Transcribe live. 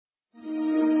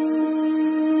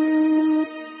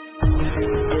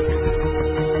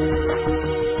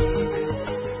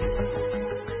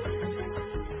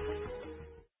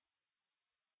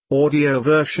audio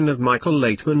version of Michael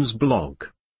Laitman's blog.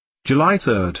 July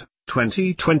 3,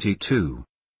 2022.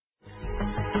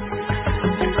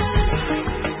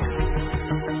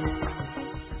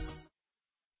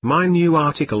 My new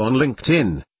article on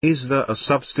LinkedIn, Is There a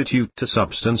Substitute to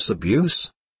Substance Abuse?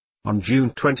 On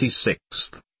June 26,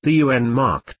 the UN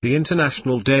marked the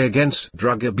International Day Against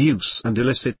Drug Abuse and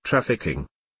Illicit Trafficking.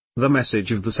 The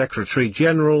message of the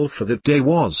Secretary-General for that day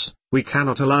was, we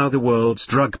cannot allow the world's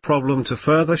drug problem to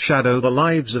further shadow the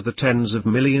lives of the tens of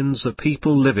millions of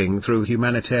people living through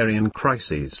humanitarian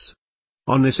crises.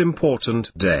 On this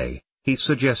important day, he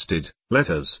suggested, let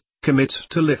us commit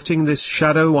to lifting this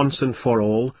shadow once and for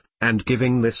all, and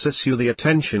giving this issue the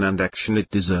attention and action it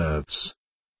deserves.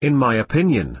 In my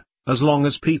opinion, as long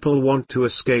as people want to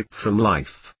escape from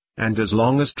life, and as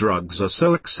long as drugs are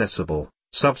so accessible,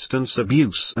 substance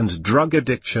abuse and drug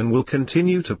addiction will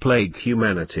continue to plague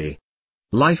humanity.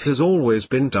 Life has always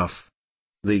been tough.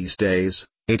 These days,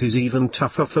 it is even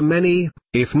tougher for many,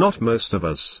 if not most of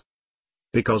us.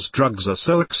 Because drugs are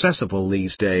so accessible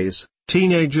these days,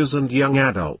 teenagers and young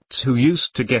adults who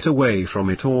used to get away from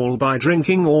it all by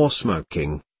drinking or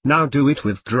smoking, now do it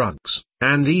with drugs,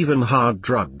 and even hard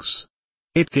drugs.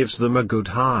 It gives them a good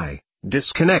high,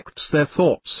 disconnects their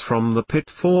thoughts from the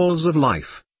pitfalls of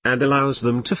life, and allows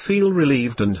them to feel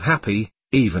relieved and happy,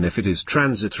 even if it is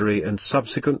transitory and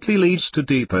subsequently leads to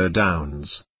deeper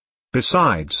downs.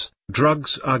 Besides,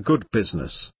 drugs are good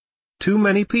business. Too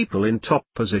many people in top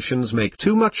positions make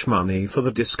too much money for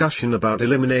the discussion about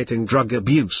eliminating drug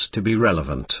abuse to be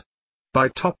relevant. By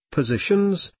top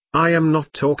positions, I am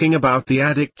not talking about the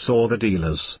addicts or the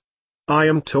dealers. I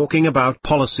am talking about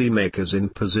policymakers in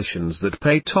positions that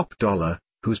pay top dollar,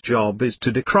 whose job is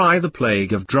to decry the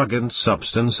plague of drug and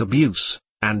substance abuse,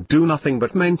 and do nothing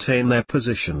but maintain their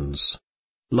positions.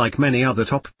 Like many other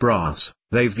top brass,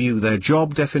 they view their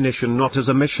job definition not as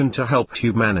a mission to help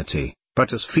humanity,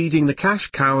 but as feeding the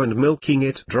cash cow and milking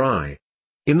it dry.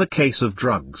 In the case of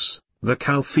drugs, the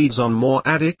cow feeds on more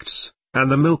addicts,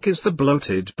 and the milk is the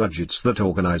bloated budgets that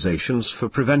organizations for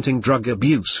preventing drug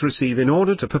abuse receive in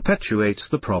order to perpetuate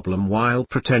the problem while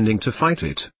pretending to fight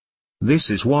it. This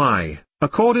is why,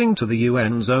 according to the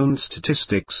UN's own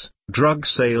statistics, drug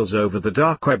sales over the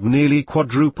dark web nearly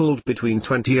quadrupled between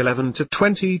 2011 to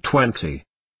 2020.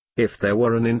 If there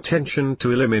were an intention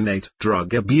to eliminate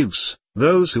drug abuse,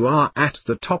 those who are at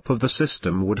the top of the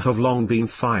system would have long been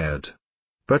fired.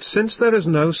 But since there is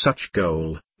no such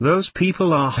goal, those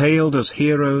people are hailed as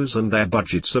heroes and their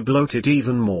budgets are bloated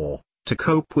even more, to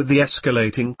cope with the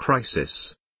escalating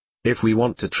crisis. If we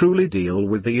want to truly deal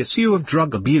with the issue of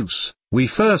drug abuse, we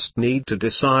first need to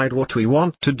decide what we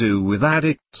want to do with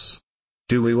addicts.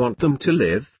 Do we want them to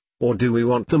live, or do we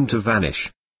want them to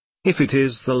vanish? If it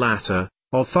is the latter,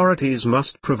 authorities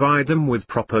must provide them with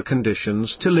proper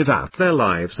conditions to live out their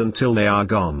lives until they are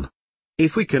gone.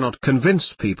 If we cannot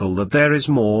convince people that there is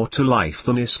more to life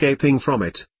than escaping from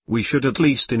it, we should at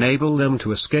least enable them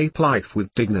to escape life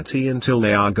with dignity until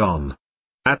they are gone.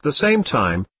 At the same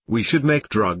time, we should make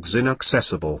drugs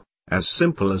inaccessible, as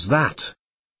simple as that.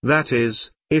 That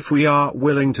is, if we are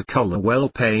willing to cull the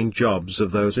well-paying jobs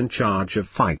of those in charge of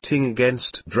fighting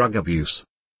against drug abuse.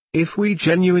 If we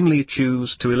genuinely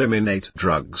choose to eliminate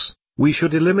drugs, we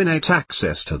should eliminate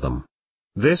access to them.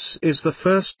 This is the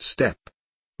first step.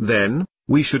 Then,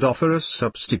 we should offer a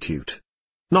substitute.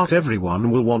 Not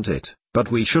everyone will want it,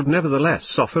 but we should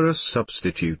nevertheless offer a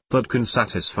substitute that can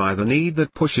satisfy the need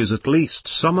that pushes at least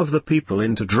some of the people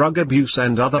into drug abuse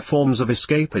and other forms of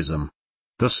escapism.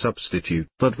 The substitute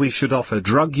that we should offer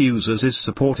drug users is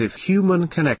supportive human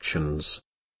connections.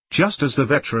 Just as the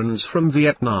veterans from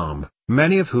Vietnam,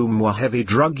 many of whom were heavy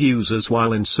drug users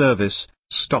while in service,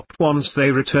 stopped once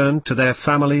they returned to their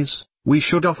families, we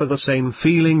should offer the same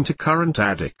feeling to current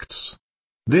addicts.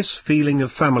 This feeling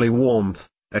of family warmth,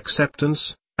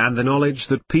 acceptance, and the knowledge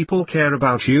that people care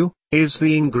about you, is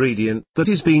the ingredient that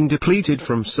is being depleted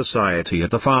from society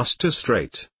at the fastest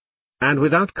rate. And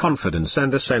without confidence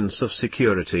and a sense of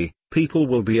security, people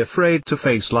will be afraid to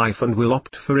face life and will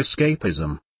opt for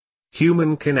escapism.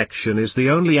 Human connection is the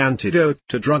only antidote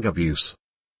to drug abuse.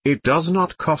 It does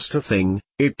not cost a thing,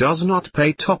 it does not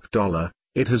pay top dollar,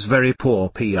 it has very poor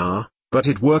PR, but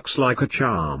it works like a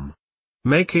charm.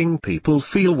 Making people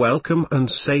feel welcome and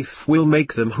safe will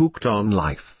make them hooked on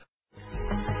life.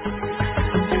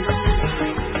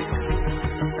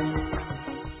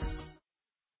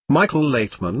 Michael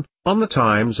Laitman, on the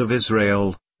Times of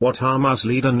Israel, what Hamas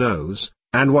leader knows,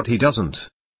 and what he doesn't.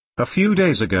 A few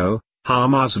days ago,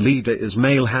 Hamas leader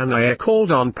Ismail Haniyeh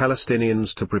called on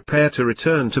Palestinians to prepare to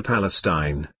return to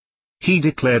Palestine. He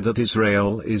declared that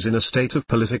Israel is in a state of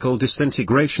political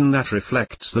disintegration that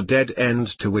reflects the dead end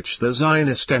to which the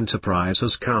Zionist enterprise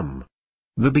has come.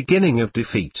 The beginning of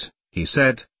defeat, he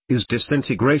said, is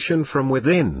disintegration from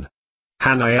within.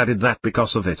 Hanai added that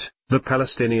because of it, the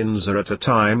Palestinians are at a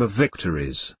time of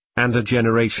victories, and a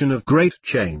generation of great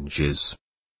changes.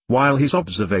 While his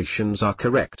observations are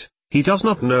correct, he does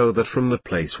not know that from the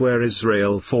place where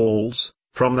Israel falls,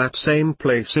 from that same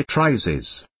place it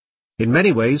rises. In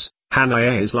many ways,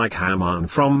 Hanai is like Haman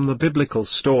from the biblical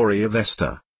story of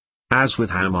Esther. As with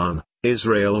Haman,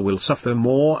 Israel will suffer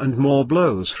more and more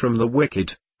blows from the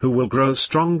wicked, who will grow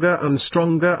stronger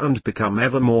and become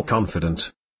ever more confident.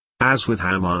 As with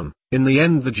Haman, in the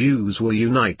end the Jews will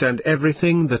unite and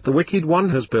everything that the wicked one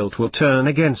has built will turn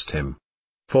against him.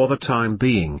 For the time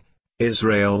being,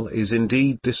 Israel is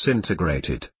indeed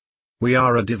disintegrated. We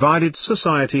are a divided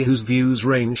society whose views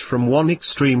range from one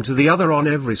extreme to the other on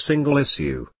every single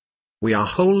issue. We are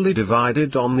wholly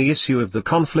divided on the issue of the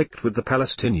conflict with the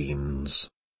Palestinians.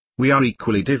 We are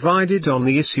equally divided on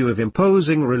the issue of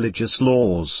imposing religious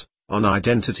laws, on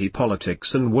identity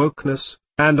politics and wokeness,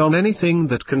 and on anything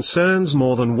that concerns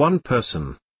more than one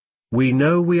person. We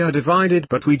know we are divided,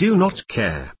 but we do not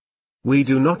care. We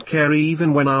do not care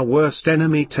even when our worst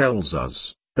enemy tells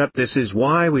us that this is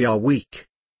why we are weak.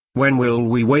 When will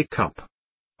we wake up?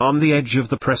 On the edge of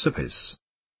the precipice.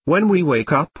 When we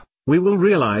wake up, we will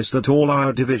realize that all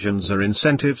our divisions are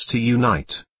incentives to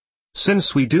unite.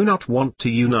 Since we do not want to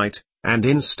unite, and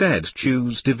instead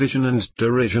choose division and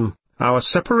derision, our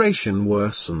separation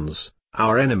worsens.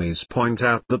 Our enemies point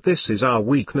out that this is our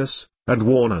weakness, and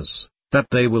warn us that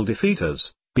they will defeat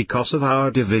us because of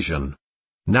our division.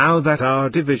 Now that our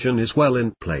division is well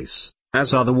in place,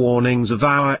 as are the warnings of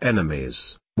our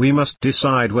enemies, we must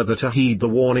decide whether to heed the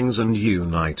warnings and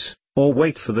unite, or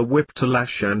wait for the whip to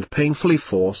lash and painfully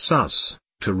force us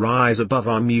to rise above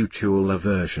our mutual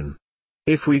aversion.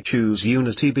 If we choose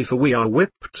unity before we are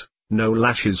whipped, no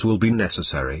lashes will be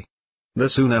necessary. The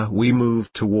sooner we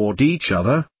move toward each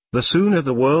other, the sooner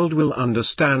the world will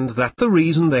understand that the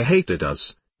reason they hated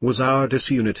us was our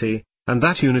disunity, and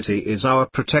that unity is our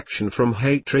protection from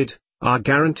hatred, our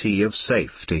guarantee of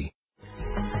safety.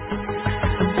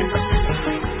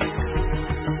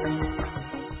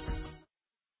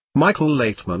 Michael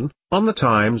Laitman, on the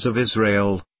Times of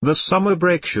Israel, the summer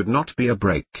break should not be a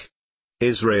break.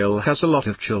 Israel has a lot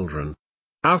of children.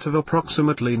 Out of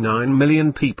approximately 9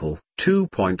 million people,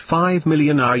 2.5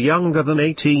 million are younger than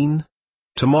 18.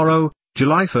 Tomorrow,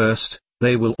 July 1st,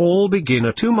 they will all begin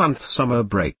a 2-month summer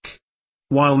break.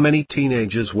 While many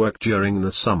teenagers work during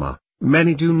the summer,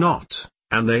 many do not,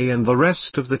 and they and the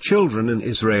rest of the children in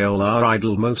Israel are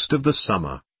idle most of the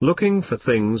summer, looking for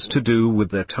things to do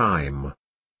with their time.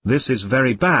 This is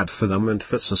very bad for them and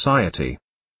for society.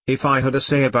 If I had a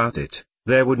say about it,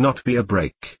 there would not be a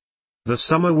break. The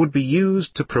summer would be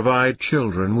used to provide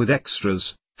children with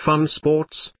extras, fun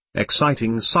sports,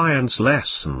 exciting science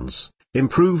lessons,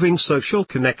 improving social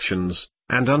connections,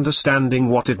 and understanding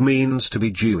what it means to be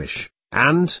Jewish,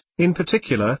 and, in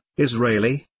particular,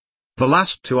 Israeli. The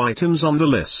last two items on the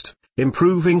list,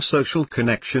 improving social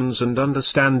connections and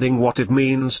understanding what it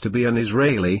means to be an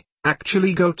Israeli,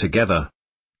 actually go together.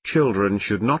 Children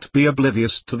should not be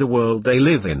oblivious to the world they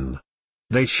live in.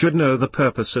 They should know the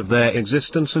purpose of their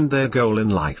existence and their goal in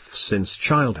life since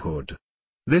childhood.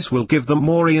 This will give them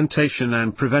orientation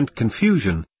and prevent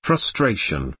confusion,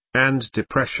 frustration, and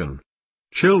depression.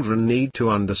 Children need to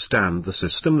understand the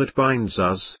system that binds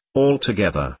us all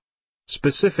together.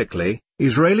 Specifically,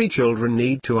 Israeli children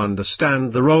need to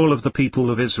understand the role of the people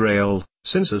of Israel,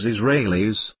 since as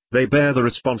Israelis, they bear the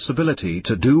responsibility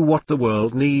to do what the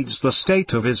world needs the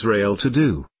state of Israel to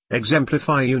do,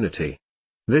 exemplify unity.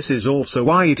 This is also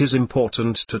why it is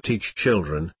important to teach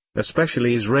children,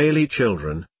 especially Israeli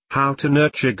children, how to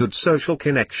nurture good social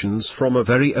connections from a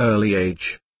very early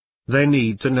age. They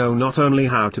need to know not only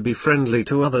how to be friendly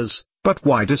to others, but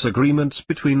why disagreements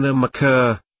between them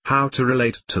occur, how to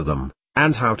relate to them,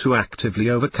 and how to actively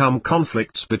overcome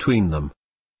conflicts between them.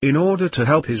 In order to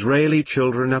help Israeli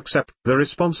children accept the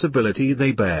responsibility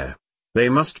they bear, they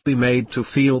must be made to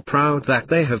feel proud that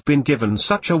they have been given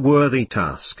such a worthy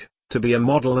task, to be a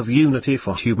model of unity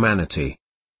for humanity.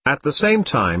 At the same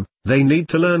time, they need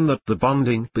to learn that the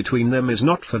bonding between them is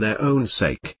not for their own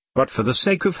sake, but for the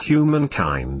sake of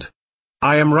humankind.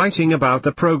 I am writing about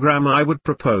the program I would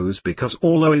propose because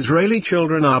although Israeli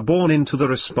children are born into the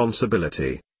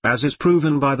responsibility, as is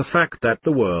proven by the fact that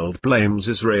the world blames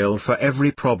Israel for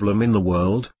every problem in the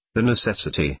world, the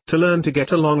necessity to learn to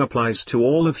get along applies to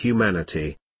all of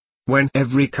humanity. When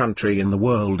every country in the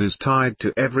world is tied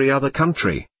to every other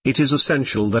country, It is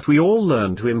essential that we all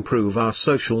learn to improve our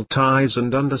social ties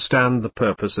and understand the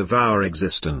purpose of our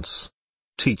existence.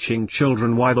 Teaching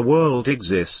children why the world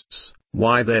exists,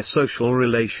 why their social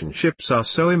relationships are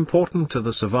so important to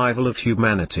the survival of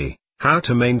humanity, how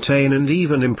to maintain and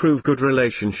even improve good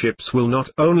relationships will not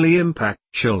only impact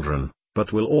children,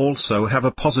 but will also have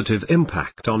a positive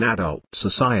impact on adult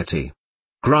society.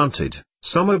 Granted,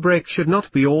 summer break should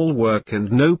not be all work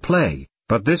and no play,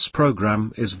 but this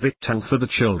program is vital for the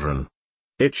children.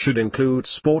 It should include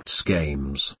sports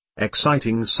games,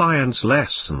 exciting science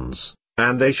lessons,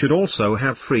 and they should also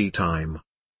have free time.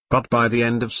 But by the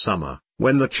end of summer,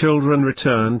 when the children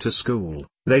return to school,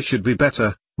 they should be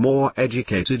better, more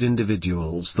educated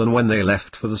individuals than when they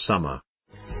left for the summer.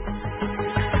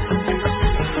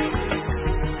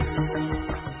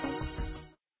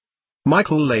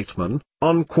 Michael Laitman,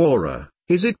 on Quora,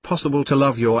 is it possible to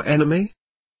love your enemy?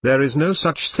 There is no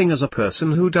such thing as a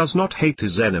person who does not hate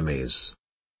his enemies.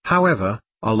 However,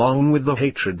 along with the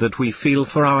hatred that we feel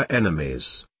for our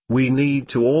enemies, we need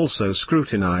to also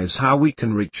scrutinize how we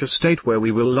can reach a state where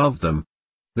we will love them.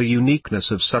 The uniqueness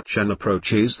of such an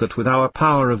approach is that with our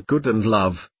power of good and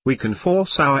love, we can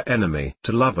force our enemy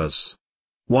to love us.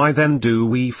 Why then do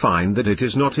we find that it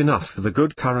is not enough for the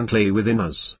good currently within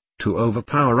us to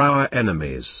overpower our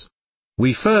enemies?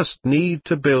 We first need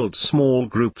to build small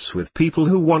groups with people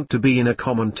who want to be in a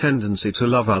common tendency to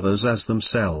love others as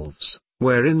themselves,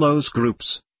 where in those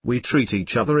groups, we treat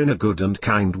each other in a good and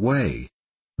kind way.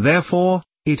 Therefore,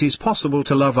 it is possible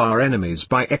to love our enemies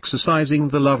by exercising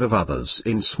the love of others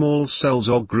in small cells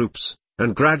or groups,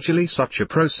 and gradually such a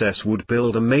process would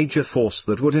build a major force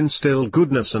that would instill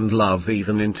goodness and love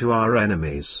even into our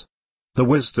enemies. The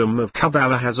wisdom of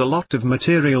Kabbalah has a lot of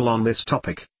material on this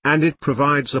topic, and it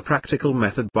provides a practical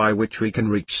method by which we can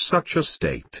reach such a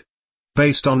state.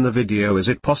 Based on the video Is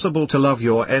It Possible to Love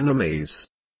Your Enemies?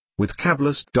 With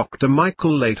Kabbalist Dr.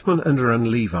 Michael Laitman and Aaron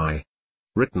Levi.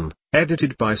 Written,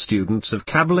 edited by students of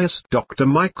Kabbalist Dr.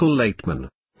 Michael Laitman.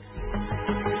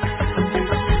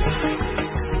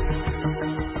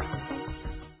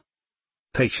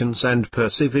 Patience and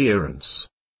perseverance.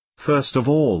 First of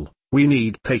all, we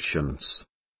need patience.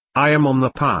 I am on the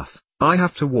path, I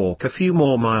have to walk a few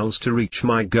more miles to reach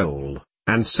my goal,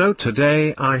 and so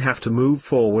today I have to move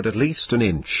forward at least an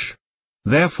inch.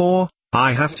 Therefore,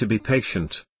 I have to be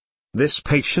patient. This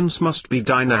patience must be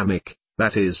dynamic,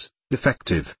 that is,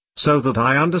 effective, so that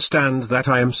I understand that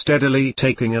I am steadily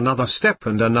taking another step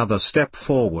and another step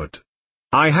forward.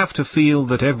 I have to feel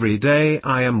that every day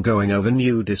I am going over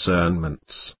new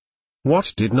discernments.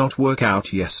 What did not work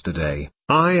out yesterday,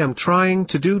 I am trying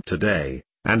to do today,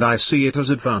 and I see it as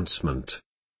advancement.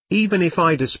 Even if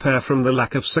I despair from the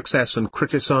lack of success and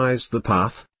criticize the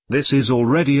path, this is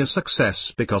already a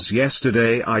success because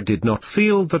yesterday I did not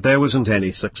feel that there wasn't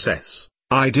any success.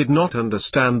 I did not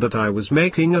understand that I was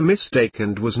making a mistake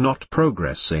and was not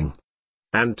progressing.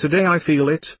 And today I feel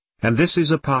it, and this is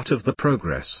a part of the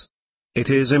progress. It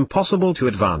is impossible to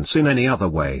advance in any other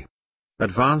way.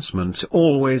 Advancement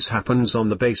always happens on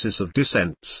the basis of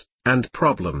descents, and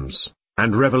problems,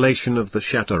 and revelation of the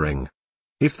shattering.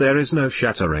 If there is no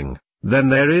shattering, then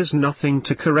there is nothing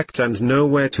to correct and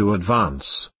nowhere to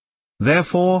advance.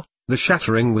 Therefore, the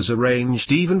shattering was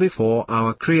arranged even before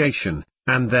our creation,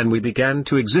 and then we began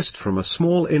to exist from a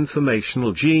small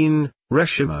informational gene,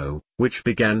 Reshimo, which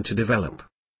began to develop.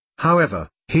 However,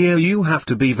 here you have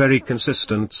to be very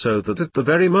consistent so that at the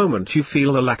very moment you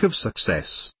feel a lack of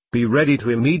success, be ready to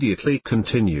immediately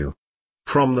continue.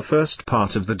 From the first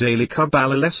part of the Daily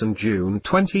Kabbalah Lesson, June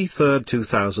 23,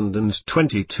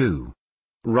 2022.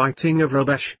 Writing of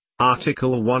Rabesh,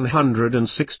 Article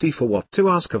 164. What to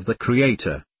ask of the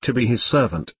Creator, to be His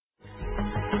servant.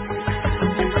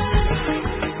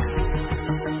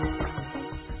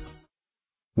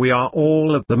 We are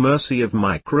all at the mercy of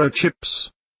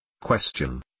microchips.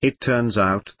 Question: it turns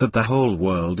out that the whole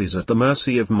world is at the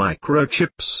mercy of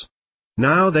microchips.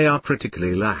 Now they are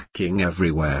critically lacking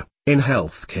everywhere, in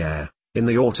healthcare, in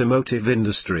the automotive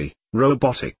industry,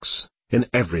 robotics, in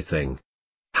everything.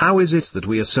 How is it that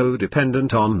we are so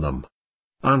dependent on them?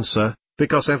 Answer: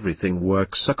 because everything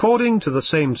works according to the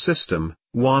same system,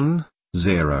 1,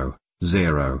 0,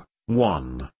 0,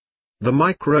 1. The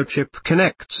microchip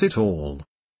connects it all.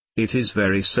 It is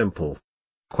very simple.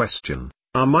 Question: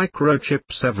 are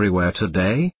microchips everywhere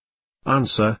today?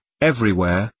 Answer: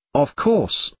 everywhere, of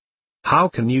course. How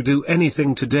can you do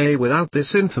anything today without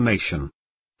this information?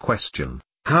 Question: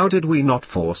 how did we not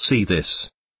foresee this?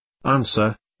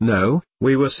 Answer: no,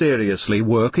 we were seriously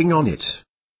working on it.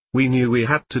 We knew we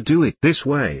had to do it this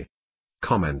way.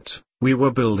 Comment: we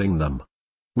were building them.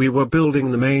 We were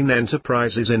building the main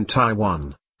enterprises in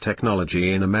Taiwan,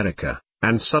 technology in America,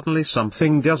 and suddenly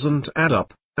something doesn't add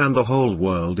up, and the whole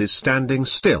world is standing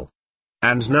still.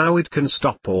 And now it can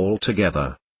stop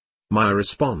altogether. My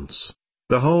response: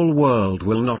 the whole world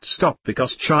will not stop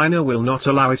because China will not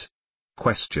allow it.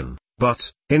 Question: but,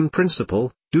 in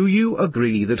principle, do you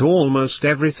agree that almost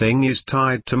everything is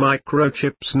tied to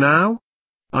microchips now?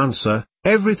 Answer: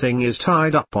 everything is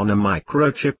tied up on a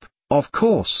microchip, of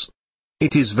course.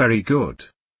 It is very good.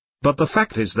 But the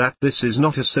fact is that this is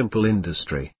not a simple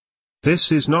industry.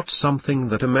 This is not something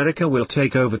that America will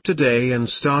take over today and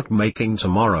start making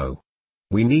tomorrow.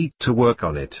 We need to work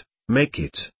on it, make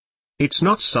it. It's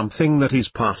not something that is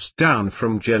passed down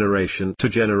from generation to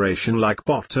generation like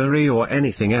pottery or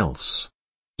anything else.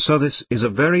 So this is a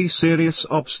very serious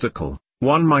obstacle,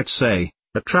 one might say,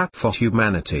 a trap for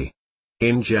humanity.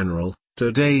 In general,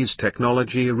 today's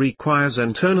technology requires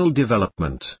internal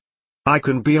development. I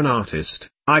can be an artist,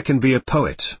 I can be a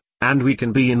poet, and we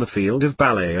can be in the field of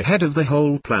ballet ahead of the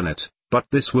whole planet, but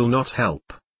this will not help.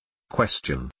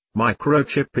 Question: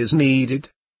 microchip is needed?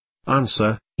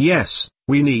 Answer: yes,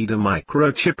 we need a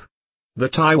microchip. The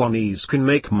Taiwanese can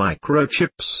make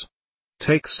microchips.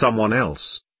 Take someone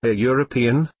else, a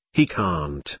European, he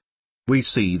can't. We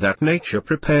see that nature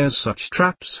prepares such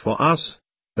traps for us,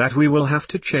 that we will have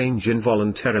to change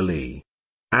involuntarily.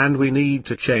 And we need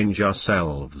to change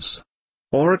ourselves.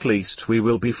 Or at least we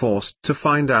will be forced to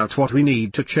find out what we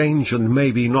need to change and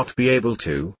maybe not be able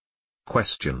to.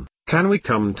 Question: can we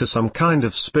come to some kind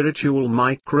of spiritual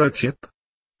microchip?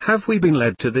 Have we been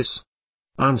led to this?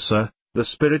 Answer: the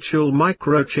spiritual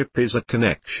microchip is a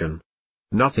connection.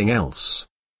 Nothing else.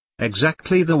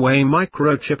 Exactly the way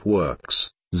microchip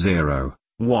works, 0,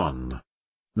 1.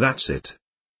 That's it.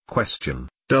 Question: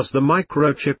 does the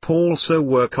microchip also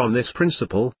work on this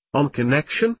principle, on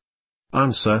connection?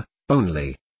 Answer: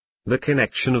 only. The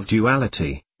connection of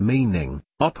duality, meaning,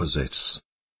 opposites.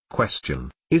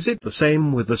 Question: is it the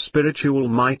same with the spiritual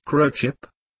microchip?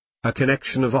 A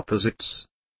connection of opposites?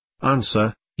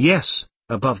 Answer: yes,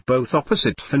 above both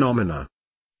opposite phenomena.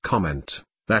 Comment: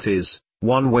 that is,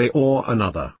 one way or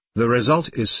another, the result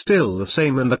is still the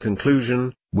same and the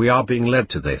conclusion, we are being led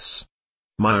to this.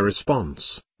 My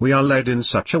response: we are led in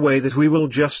such a way that we will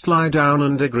just lie down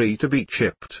and agree to be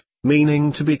chipped,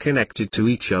 meaning to be connected to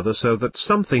each other so that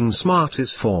something smart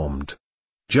is formed.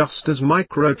 Just as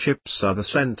microchips are the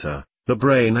center, the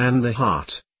brain and the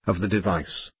heart, of the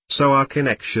device, so our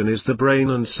connection is the brain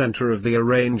and center of the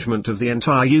arrangement of the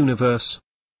entire universe.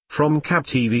 From CAB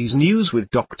TV's News with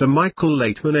Dr. Michael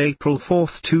Laitman, April 4,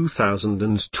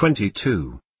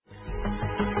 2022.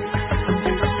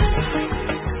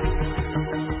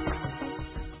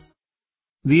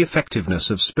 The effectiveness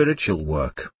of spiritual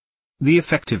work. The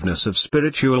effectiveness of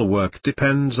spiritual work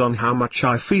depends on how much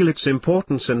I feel its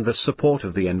importance and the support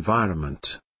of the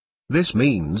environment. This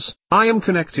means, I am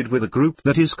connected with a group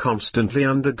that is constantly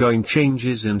undergoing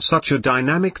changes in such a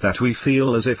dynamic that we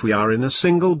feel as if we are in a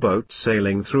single boat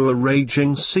sailing through a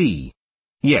raging sea.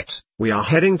 Yet, we are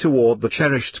heading toward the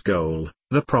cherished goal,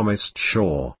 the promised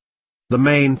shore. The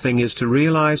main thing is to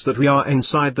realize that we are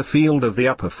inside the field of the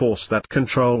upper force that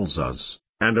controls us,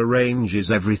 and arranges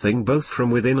everything both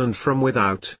from within and from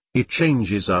without. It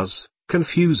changes us,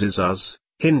 confuses us,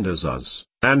 hinders us,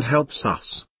 and helps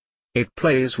us. It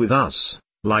plays with us,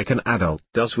 like an adult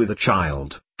does with a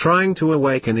child, trying to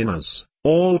awaken in us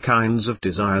all kinds of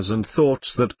desires and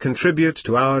thoughts that contribute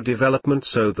to our development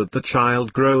so that the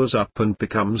child grows up and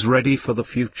becomes ready for the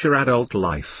future adult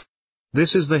life.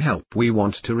 This is the help we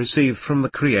want to receive from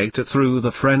the Creator through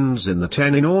the friends in the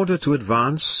 10 in order to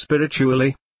advance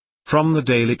spiritually. From the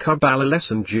Daily Kabbalah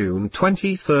Lesson, June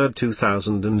 23,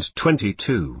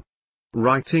 2022.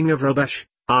 Writing of Rabesh.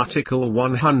 Article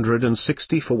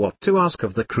 164. What to ask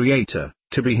of the Creator,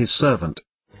 to be His servant.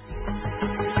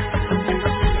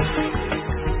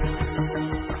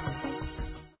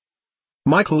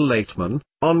 Michael Laitman,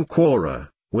 on Quora: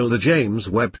 will the James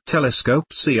Webb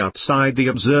Telescope see outside the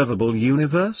observable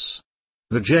universe?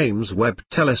 The James Webb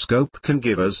Telescope can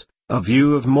give us a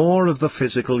view of more of the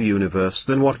physical universe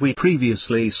than what we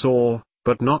previously saw,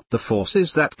 but not the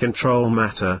forces that control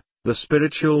matter, the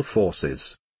spiritual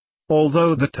forces.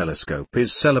 Although the telescope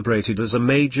is celebrated as a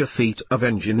major feat of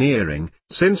engineering,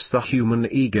 since the human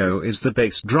ego is the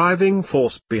base driving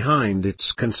force behind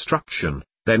its construction,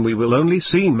 then we will only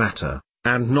see matter,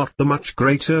 and not the much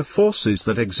greater forces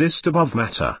that exist above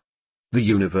matter. The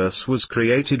universe was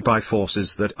created by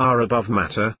forces that are above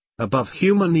matter, above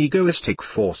human egoistic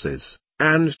forces,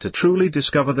 and to truly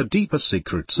discover the deeper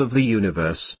secrets of the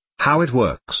universe, how it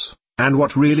works, and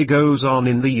what really goes on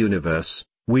in the universe,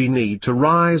 we need to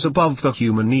rise above the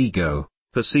human ego,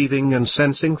 perceiving and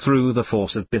sensing through the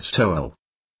force of bestowal.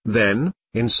 Then,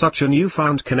 in such a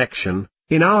newfound connection,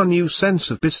 in our new sense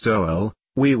of bestowal,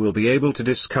 we will be able to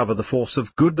discover the force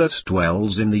of good that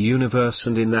dwells in the universe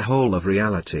and in the whole of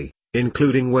reality,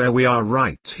 including where we are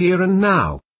right here and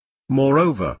now.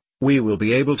 Moreover, we will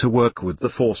be able to work with the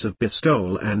force of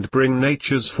bestowal and bring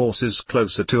nature's forces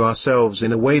closer to ourselves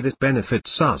in a way that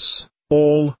benefits us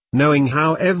all, knowing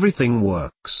how everything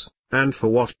works, and for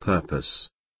what purpose.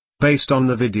 Based on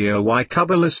the video Why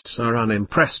Kabbalists Are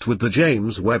Unimpressed with the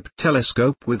James Webb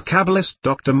Telescope with Kabbalist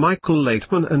Dr. Michael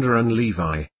Laitman and Aaron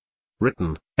Levi.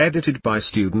 Written, edited by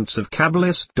students of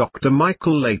Kabbalist Dr.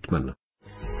 Michael Laitman.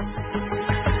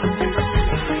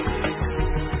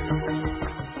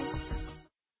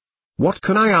 What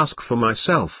can I ask for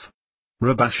myself?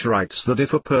 Rabash writes that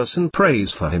if a person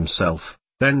prays for himself,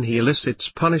 then he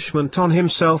elicits punishment on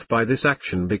himself by this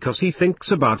action because he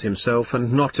thinks about himself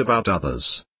and not about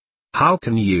others. How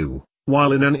can you,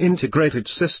 while in an integrated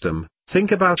system,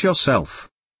 think about yourself?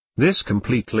 This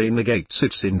completely negates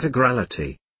its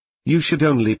integrality. You should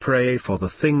only pray for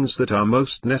the things that are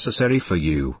most necessary for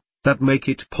you, that make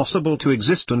it possible to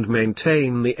exist and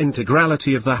maintain the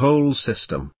integrality of the whole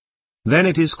system. Then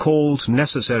it is called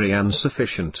necessary and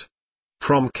sufficient.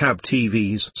 From Cab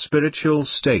TV's Spiritual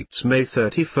States, May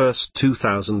 31,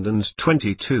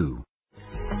 2022.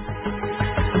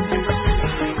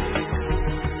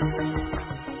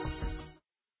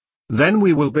 Then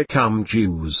we will become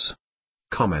Jews.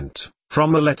 Comment.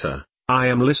 From a letter, I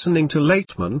am listening to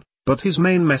Laitman, but his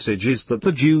main message is that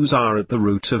the Jews are at the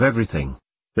root of everything.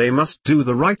 They must do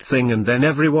the right thing and then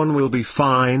everyone will be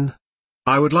fine.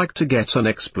 I would like to get an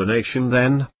explanation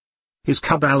then. Is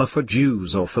Kabbalah for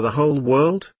Jews or for the whole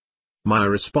world? My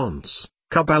response,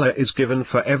 Kabbalah is given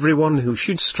for everyone who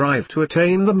should strive to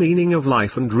attain the meaning of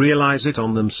life and realize it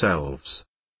on themselves.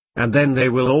 And then they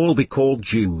will all be called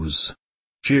Jews.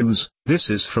 Jews,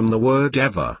 this is from the word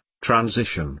ever,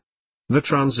 transition. The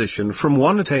transition from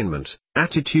one attainment,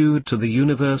 attitude to the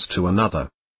universe to another.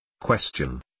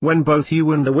 Question. When both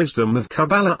you and the wisdom of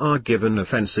Kabbalah are given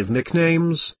offensive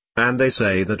nicknames, and they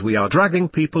say that we are dragging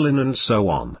people in and so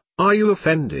on, are you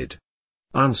offended?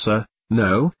 Answer.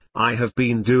 No, I have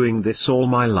been doing this all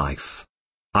my life.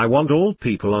 I want all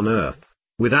people on earth,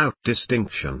 without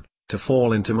distinction, to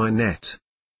fall into my net.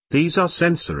 These are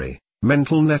sensory,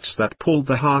 mental nets that pull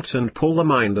the heart and pull the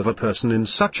mind of a person in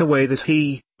such a way that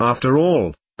he, after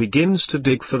all, begins to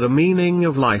dig for the meaning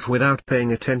of life without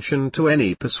paying attention to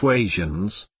any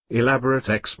persuasions, elaborate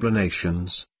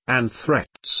explanations, and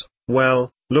threats.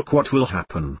 Well, look what will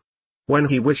happen when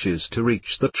he wishes to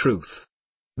reach the truth.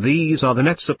 These are the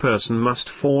nets a person must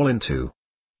fall into.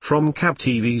 From Cab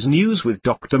TV's News with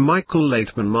Dr. Michael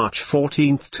Laitman, March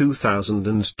 14,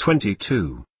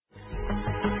 2022.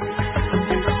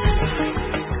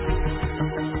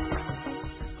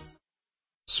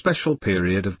 Special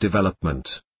period of development.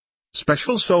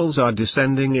 Special souls are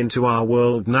descending into our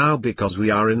world now because we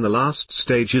are in the last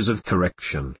stages of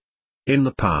correction. In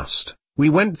the past, we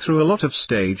went through a lot of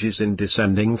stages in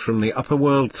descending from the upper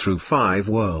world through 5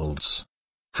 worlds.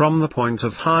 From the point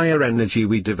of higher energy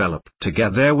we developed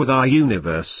together with our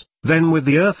universe, then with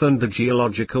the earth and the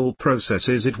geological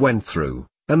processes it went through,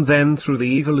 and then through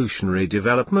the evolutionary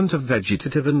development of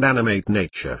vegetative and animate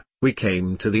nature, we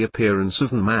came to the appearance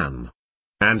of man.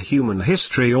 And human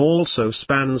history also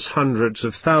spans hundreds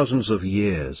of thousands of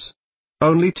years.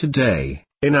 Only today,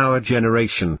 in our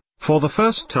generation, for the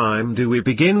first time do we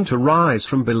begin to rise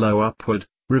from below upward,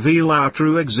 reveal our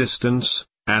true existence,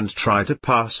 and try to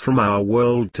pass from our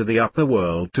world to the upper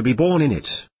world to be born in it.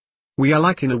 We are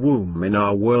like in a womb in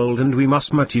our world and we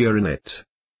must mature in it.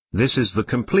 This is the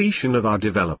completion of our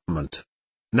development.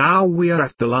 Now we are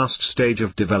at the last stage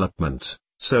of development,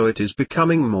 so it is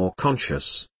becoming more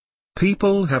conscious.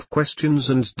 People have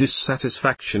questions and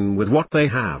dissatisfaction with what they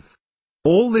have.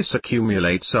 All this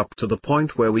accumulates up to the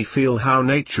point where we feel how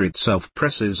nature itself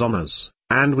presses on us,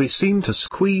 and we seem to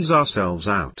squeeze ourselves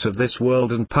out of this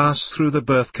world and pass through the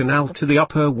birth canal to the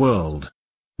upper world.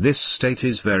 This state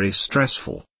is very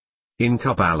stressful. In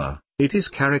Kabbalah, it is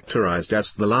characterized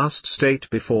as the last state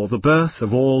before the birth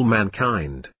of all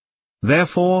mankind.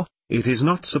 Therefore, it is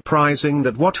not surprising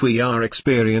that what we are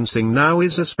experiencing now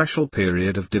is a special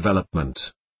period of development.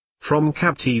 From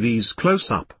Cab TV's Close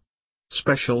Up.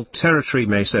 Special Territory,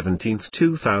 May 17,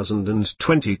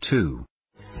 2022.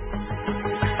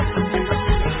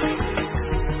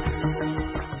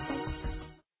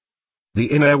 The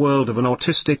inner world of an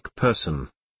autistic person.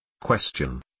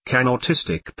 Question. Can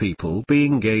autistic people be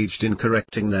engaged in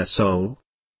correcting their soul?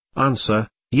 Answer.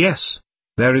 Yes.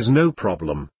 There is no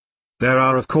problem. There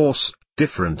are of course,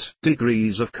 different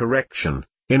degrees of correction,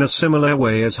 in a similar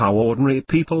way as how ordinary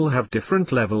people have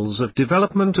different levels of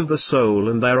development of the soul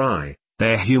and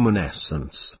their human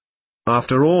essence.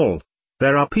 After all,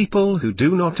 there are people who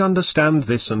do not understand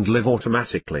this and live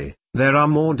automatically, there are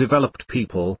more developed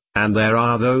people, and there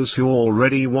are those who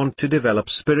already want to develop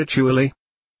spiritually.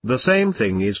 The same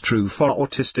thing is true for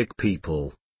autistic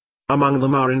people. Among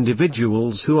them are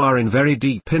individuals who are in very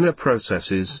deep inner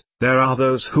processes, there are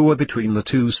those who are between the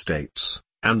two states,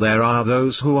 and there are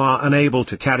those who are unable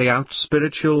to carry out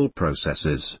spiritual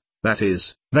processes. That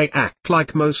is, they act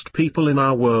like most people in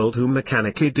our world who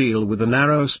mechanically deal with a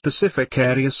narrow specific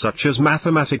area such as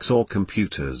mathematics or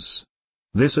computers.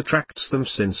 This attracts them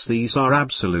since these are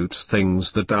absolute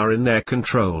things that are in their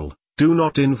control, do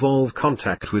not involve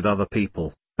contact with other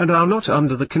people, and are not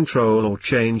under the control or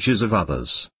changes of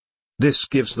others. This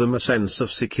gives them a sense of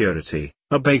security,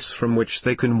 a base from which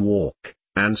they can walk,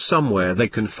 and somewhere they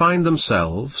can find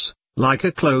themselves, like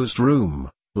a closed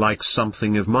room, like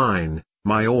something of mine,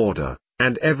 my order,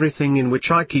 and everything in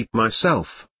which I keep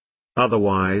myself.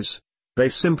 Otherwise, they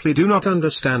simply do not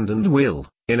understand and will,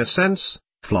 in a sense,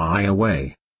 fly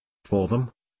away. For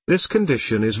them, this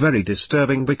condition is very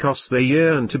disturbing because they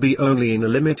yearn to be only in a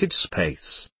limited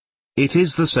space. It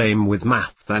is the same with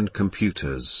math and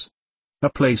computers. A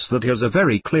place that has a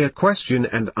very clear question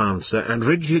and answer and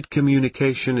rigid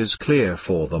communication is clear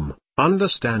for them,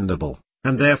 understandable,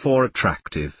 and therefore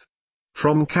attractive.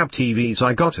 From Cab TV's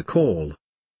I Got a Call.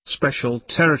 Special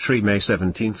Territory, May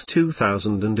 17,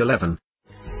 2011.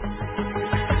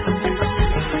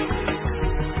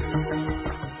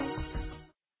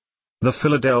 The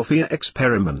Philadelphia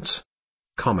Experiment.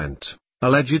 Comment.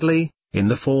 Allegedly, in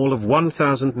the fall of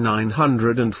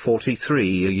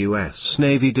 1943, a U.S.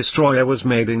 Navy destroyer was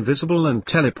made invisible and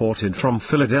teleported from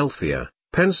Philadelphia,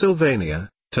 Pennsylvania,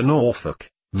 to Norfolk,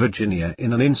 Virginia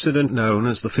in an incident known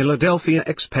as the Philadelphia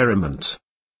Experiment.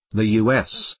 The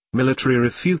U.S. military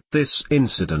refute this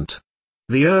incident.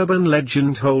 The urban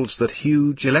legend holds that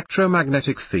huge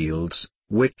electromagnetic fields,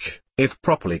 which, if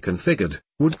properly configured,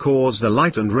 would cause the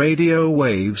light and radio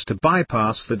waves to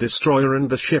bypass the destroyer and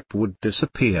the ship would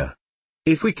disappear.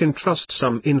 If we can trust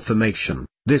some information,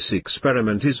 this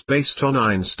experiment is based on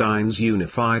Einstein's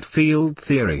unified field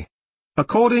theory.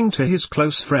 According to his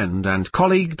close friend and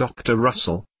colleague Dr.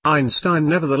 Russell, Einstein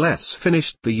nevertheless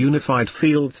finished the unified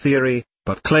field theory,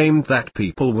 but claimed that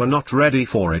people were not ready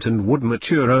for it and would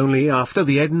mature only after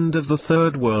the end of the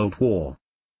Third World War.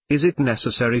 Is it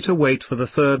necessary to wait for the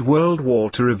Third World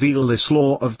War to reveal this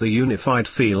law of the unified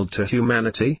field to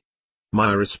humanity?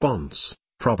 My response,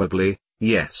 probably,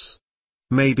 yes.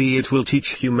 Maybe it will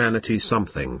teach humanity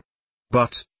something.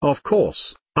 But, of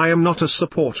course, I am not a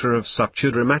supporter of such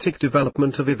a dramatic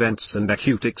development of events and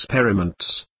acute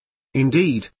experiments.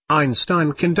 Indeed,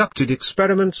 Einstein conducted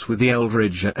experiments with the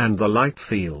Eldridge and the light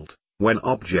field, when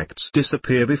objects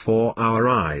disappear before our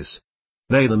eyes.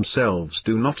 They themselves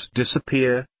do not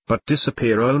disappear, but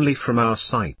disappear only from our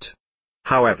sight.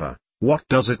 However, what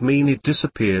does it mean it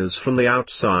disappears from the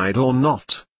outside or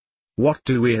not? What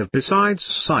do we have besides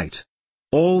sight?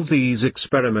 All these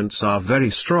experiments are very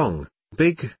strong,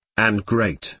 big, and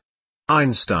great.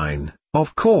 Einstein,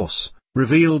 of course,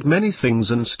 revealed many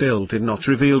things and still did not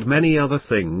reveal many other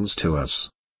things to us.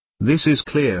 This is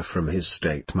clear from his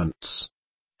statements.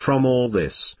 From all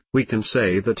this, we can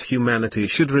say that humanity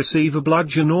should receive a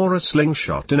bludgeon or a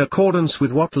slingshot in accordance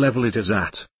with what level it is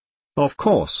at. Of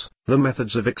course, the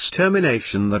methods of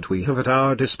extermination that we have at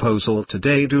our disposal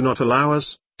today do not allow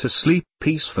us to sleep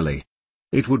peacefully.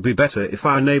 It would be better if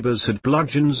our neighbors had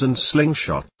bludgeons and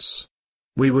slingshots.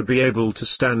 We would be able to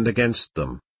stand against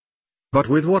them. But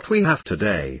with what we have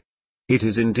today, it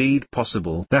is indeed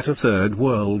possible that a Third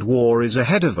World War is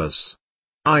ahead of us.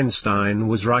 Einstein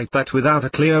was right that without a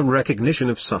clear recognition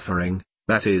of suffering,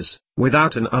 that is,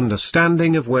 without an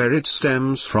understanding of where it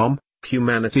stems from,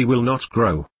 humanity will not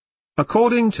grow.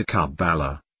 According to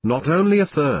Kabbalah, not only a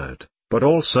third, but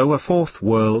also a Fourth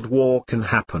World War can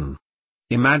happen.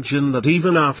 Imagine that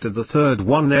even after the third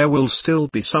one there will still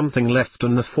be something left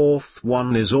and the fourth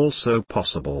one is also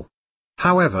possible.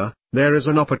 However, there is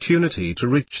an opportunity to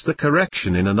reach the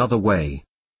correction in another way.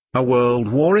 A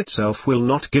world war itself will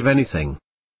not give anything.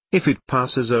 If it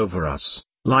passes over us,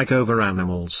 like over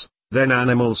animals, then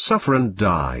animals suffer and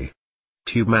die.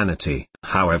 Humanity,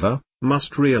 however,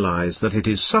 must realize that it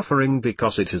is suffering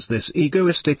because it has this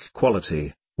egoistic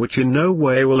quality, which in no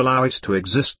way will allow it to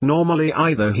exist normally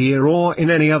either here or in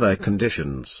any other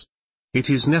conditions. It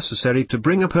is necessary to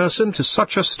bring a person to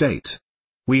such a state.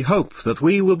 We hope that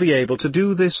we will be able to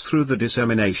do this through the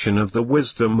dissemination of the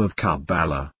wisdom of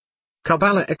Kabbalah.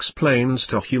 Kabbalah explains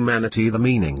to humanity the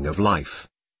meaning of life,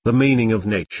 the meaning of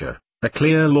nature, a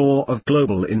clear law of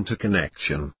global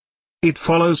interconnection. It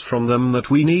follows from them that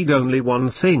we need only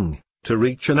one thing, to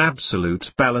reach an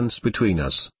absolute balance between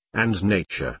us and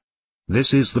nature.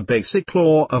 This is the basic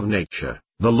law of nature,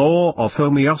 the law of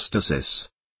homeostasis.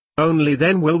 Only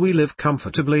then will we live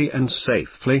comfortably and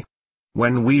safely.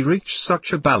 When we reach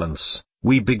such a balance,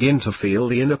 we begin to feel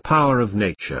the inner power of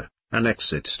nature, an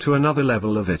exit to another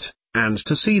level of it, and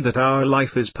to see that our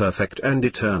life is perfect and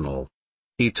eternal.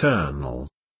 Eternal.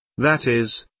 That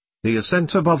is, the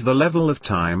ascent above the level of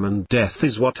time and death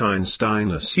is what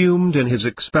Einstein assumed in his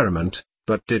experiment,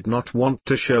 but did not want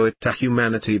to show it to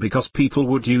humanity because people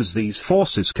would use these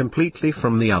forces completely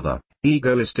from the other,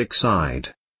 egoistic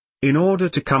side. In order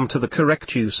to come to the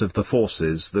correct use of the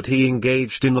forces that he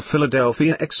engaged in the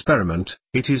Philadelphia experiment,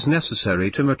 it is necessary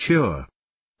to mature.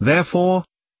 Therefore,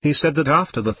 he said that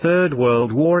after the Third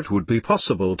World War it would be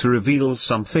possible to reveal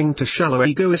something to shallow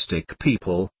egoistic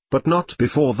people, but not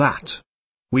before that.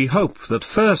 We hope that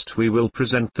first we will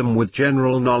present them with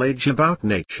general knowledge about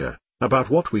nature,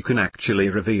 about what we can actually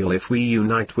reveal if we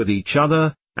unite with each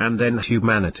other, and then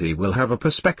humanity will have a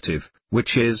perspective,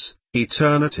 which is,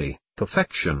 eternity,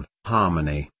 perfection,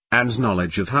 harmony, and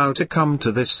knowledge of how to come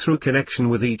to this through connection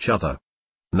with each other.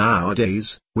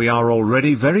 Nowadays, we are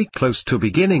already very close to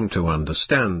beginning to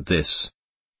understand this.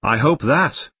 I hope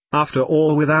that, after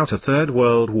all, without a Third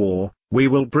World War, we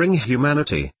will bring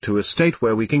humanity to a state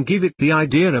where we can give it the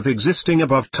idea of existing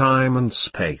above time and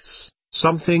space,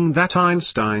 something that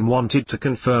Einstein wanted to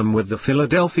confirm with the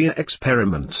Philadelphia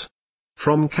experiment.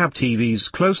 From CAB TV's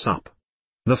Close Up.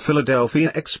 The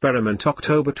Philadelphia Experiment,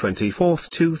 October 24,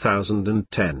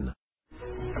 2010.